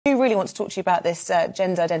really want to talk to you about this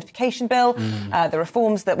gender identification bill, the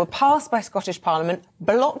reforms that were passed by Scottish Parliament,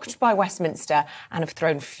 blocked by Westminster, and have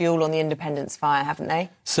thrown fuel on the independence fire, haven't they?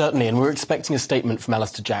 Certainly, and we're expecting a statement from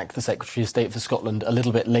Alistair Jack, the Secretary of State for Scotland, a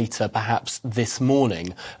little bit later, perhaps this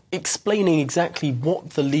morning, explaining exactly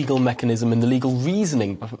what the legal mechanism and the legal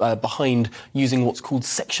reasoning behind using what's called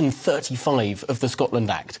Section 35 of the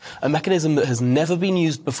Scotland Act, a mechanism that has never been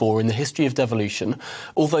used before in the history of devolution,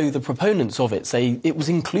 although the proponents of it say it was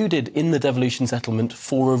included in the devolution settlement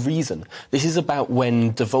for a reason. This is about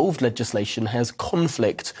when devolved legislation has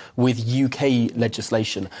conflict with UK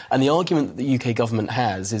legislation, and the argument that the UK government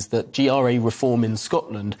has is that GRA reform in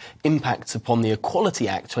Scotland impacts upon the Equality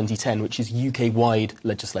Act 2010, which is UK-wide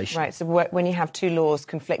legislation. Right, so when you have two laws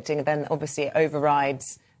conflicting, then obviously it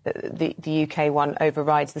overrides, the UK one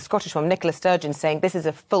overrides the Scottish one. Nicola Sturgeon saying this is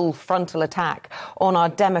a full-frontal attack on our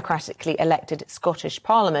democratically elected Scottish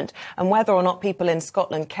Parliament, and whether or not people in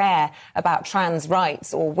Scotland care about trans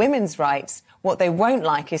rights or women's rights, what they won't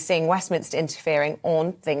like is seeing Westminster interfering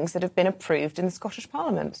on things that have been approved in the Scottish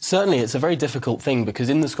Parliament. Certainly, it's a very difficult thing because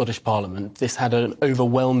in the Scottish Parliament, this had an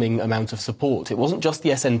overwhelming amount of support. It wasn't just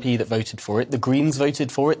the SNP that voted for it, the Greens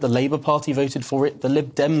voted for it, the Labour Party voted for it, the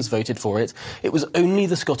Lib Dems voted for it. It was only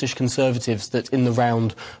the Scottish Conservatives that in the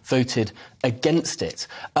round voted against it.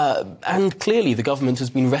 And clearly the government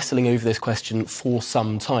has been wrestling over this question for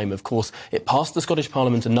some time. Of course, it passed the Scottish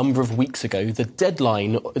Parliament a number of weeks ago. The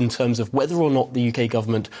deadline in terms of whether or not the UK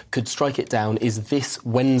government could strike it down is this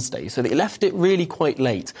Wednesday. So they left it really quite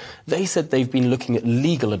late. They said they've been looking at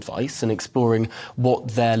legal advice and exploring what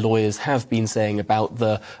their lawyers have been saying about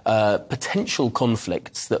the potential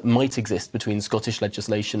conflicts that might exist between Scottish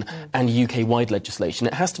legislation and UK-wide legislation.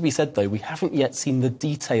 It has to be said, though, we haven't yet seen the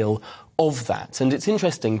detail of that. And it's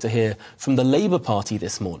interesting to hear from the Labour Party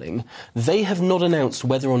this morning. They have not announced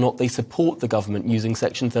whether or not they support the government using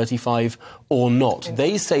Section 35 or not.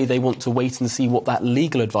 They say they want to wait and see what that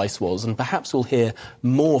legal advice was, and perhaps we'll hear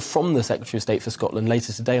more from the Secretary of State for Scotland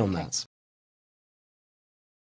later today on that.